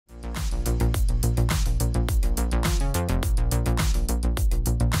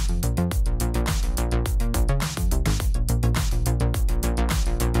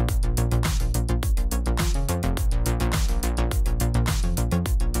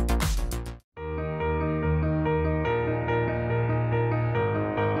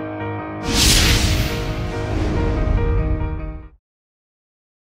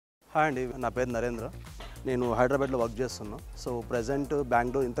Hi అండి, నా పేరు నరేంద్ర. నేను హైదరాబాద్లో వర్క్ చేస్తున్నా. సో ప్రెజెంట్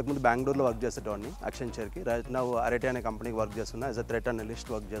బెంగళూరు, ఇంతకుముందు బెంగళూరులో వర్క్ చేసేటవాడిని యాక్సెంచర్కి. రైట్ నౌ అరేటే అనే కంపెనీకి వర్క్ చేస్తున్నా, as a threat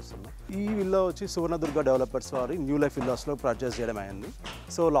analyst work చేస్తున్నా. ఈ విల్లా వచ్చి సువర్ణదుర్గ డెవలపర్స్ వారి న్యూ లైఫ్ విల్లాస్లో పర్చేస్ చేయడం అయింది.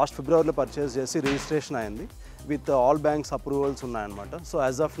 సో లాస్ట్ ఫిబ్రవరిలో పర్చేస్ చేసి రిజిస్ట్రేషన్ అయింది. విత్ ఆల్ బ్యాంక్స్ అప్రూవల్స్ ఉన్నాయన్నమాట. సో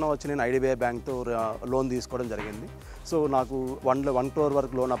యాజ్ ఆఫ్ నౌ వచ్చి నేను ఐడిబిఐ బ్యాంక్తో లోన్ తీసుకోవడం జరిగింది. సో నాకు 1 crore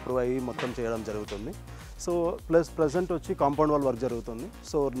వరకు లోన్ అప్రూవ్ అయ్యి మొత్తం చేయడం జరుగుతుంది. సో ప్లస్ ప్రజెంట్ వచ్చి కాంపౌండ్ వాల్ వర్క్ జరుగుతుంది.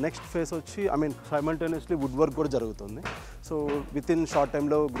 సో నెక్స్ట్ ఫేజ్ వచ్చి సైమల్టేనియస్లీ వుడ్ వర్క్ కూడా జరుగుతుంది. సో విత్ ఇన్ షార్ట్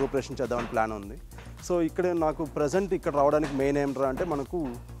టైంలో గ్రూపరేషన్ చేద్దామని ప్లాన్ ఉంది. సో ఇక్కడ నాకు ప్రజెంట్ ఇక్కడ రావడానికి మెయిన్ ఏమిట్రా అంటే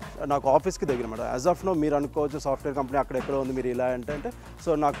నాకు ఆఫీస్కి దగ్గర అనమాట. యాజ్ ఆఫ్ నో మీరు అనుకోవచ్చు సాఫ్ట్వేర్ కంపెనీ అక్కడెక్కడ ఉంది మీరు ఇలా అంటే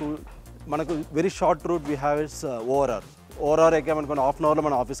సో మనకు very short route we have it's ORR ఎక్కామనుకోండి half an అవర్లో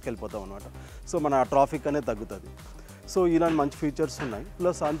మన ఆఫీస్కి వెళ్ళిపోతాం అనమాట. సో మన ట్రాఫిక్ అనేది తగ్గుతుంది. సో ఇలాంటి మంచి ఫీచర్స్ ఉన్నాయి.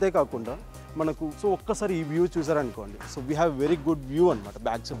 ప్లస్ అంతేకాకుండా మనకు సో ఒక్కసారి ఈ view చూసారనుకోండి, so we have very good view అనమాట.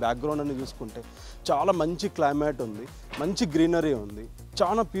 బ్యాక్గ్రౌండ్ అని చూసుకుంటే చాలా మంచి క్లైమేట్ ఉంది, మంచి గ్రీనరీ ఉంది,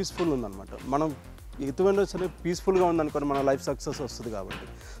 చాలా పీస్ఫుల్ ఉందన్నమాట. మనం ఎటువంటి సరే పీస్ఫుల్గా ఉందనుకోండి మన లైఫ్ సక్సెస్ వస్తుంది కాబట్టి.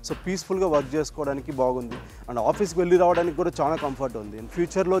 సో పీస్ఫుల్గా వర్క్ చేసుకోవడానికి బాగుంది అండ్ ఆఫీస్కి వెళ్ళి రావడానికి కూడా చాలా కంఫర్ట్ ఉంది. అండ్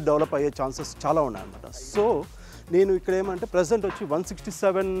ఫ్యూచర్లో డెవలప్ అయ్యే ఛాన్సెస్ చాలా ఉన్నాయన్నమాట. సో నేను ఇక్కడ ఏమంటే ప్రజెంట్ వచ్చి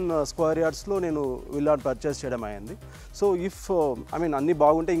 167 square yardsలో నేను విల్లా పర్చేస్ చేయడం అయింది. సో అన్నీ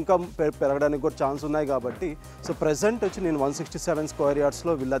బాగుంటే ఇంకా పెరగడానికి కూడా ఛాన్స్ ఉన్నాయి కాబట్టి సో ప్రజెంట్ వచ్చి నేను 167 square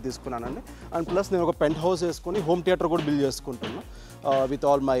yardsలో విల్లా తీసుకున్నానండి. అండ్ ప్లస్ నేను ఒక పెంట్ హౌస్ వేసుకొని హోమ్ థియేటర్ కూడా బిల్డ్ చేసుకుంటున్నాను విత్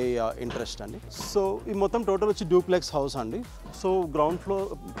ఆల్ మై ఇంట్రెస్ట్ అండి. సో ఈ మొత్తం టోటల్ వచ్చి డూప్లెక్స్ హౌస్ అండి. సో గ్రౌండ్ ఫ్లోర్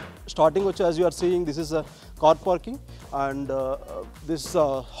స్టార్టింగ్ వచ్చి as you are seeing this is car parking and this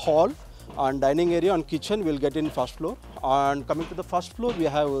hall and dining area and kitchen will get in first floor. And coming to the first floor we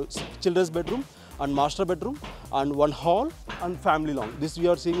have children's bedroom and master bedroom and one hall and family lawn. This we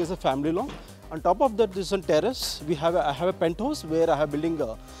are seeing is a family lawn. On top of that, this is a terrace. I have a penthouse where I have building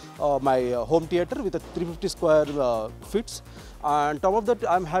my home theater with a 350 square feet. And on top of that,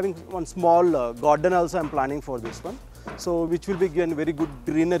 I'm having one small garden also. I'm planning for this one. So which will be again very good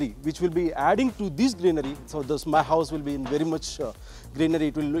greenery, which will be adding to this greenery. So my house will be in very much greenery.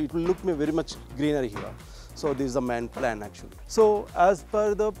 It will look me very much greenery here. So this is the main plan actually. So as per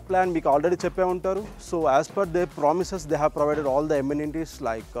the plan, we already cheppe untaru. So as per their promises, they have provided all the amenities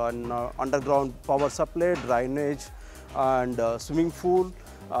like underground power supply, drainage, and swimming pool,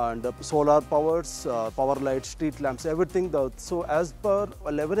 and solar powers, power lights, street lamps, everything. So as per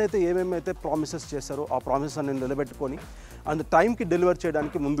ఎవరైతే ఏమేమైతే promises చేశారో ఆ promises అన్ని నిలబెట్టుకొని and టైంకి deliver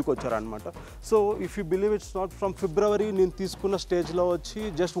చేయడానికి ముందుకు వచ్చారనమాట. So if you believe it's not from February నేను తీసుకున్న స్టేజ్లో వచ్చి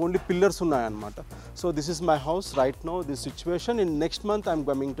జస్ట్ ఓన్లీ పిల్లర్స్ ఉన్నాయన్నమాట. So this is my house right now, this situation. In next month I'm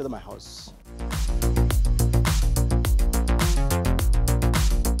coming to my house.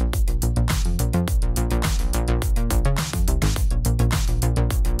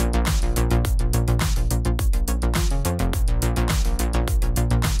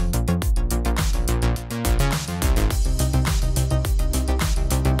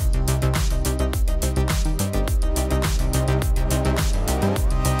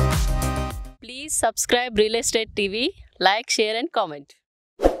 Please subscribe Realestate TV, like, share and comment.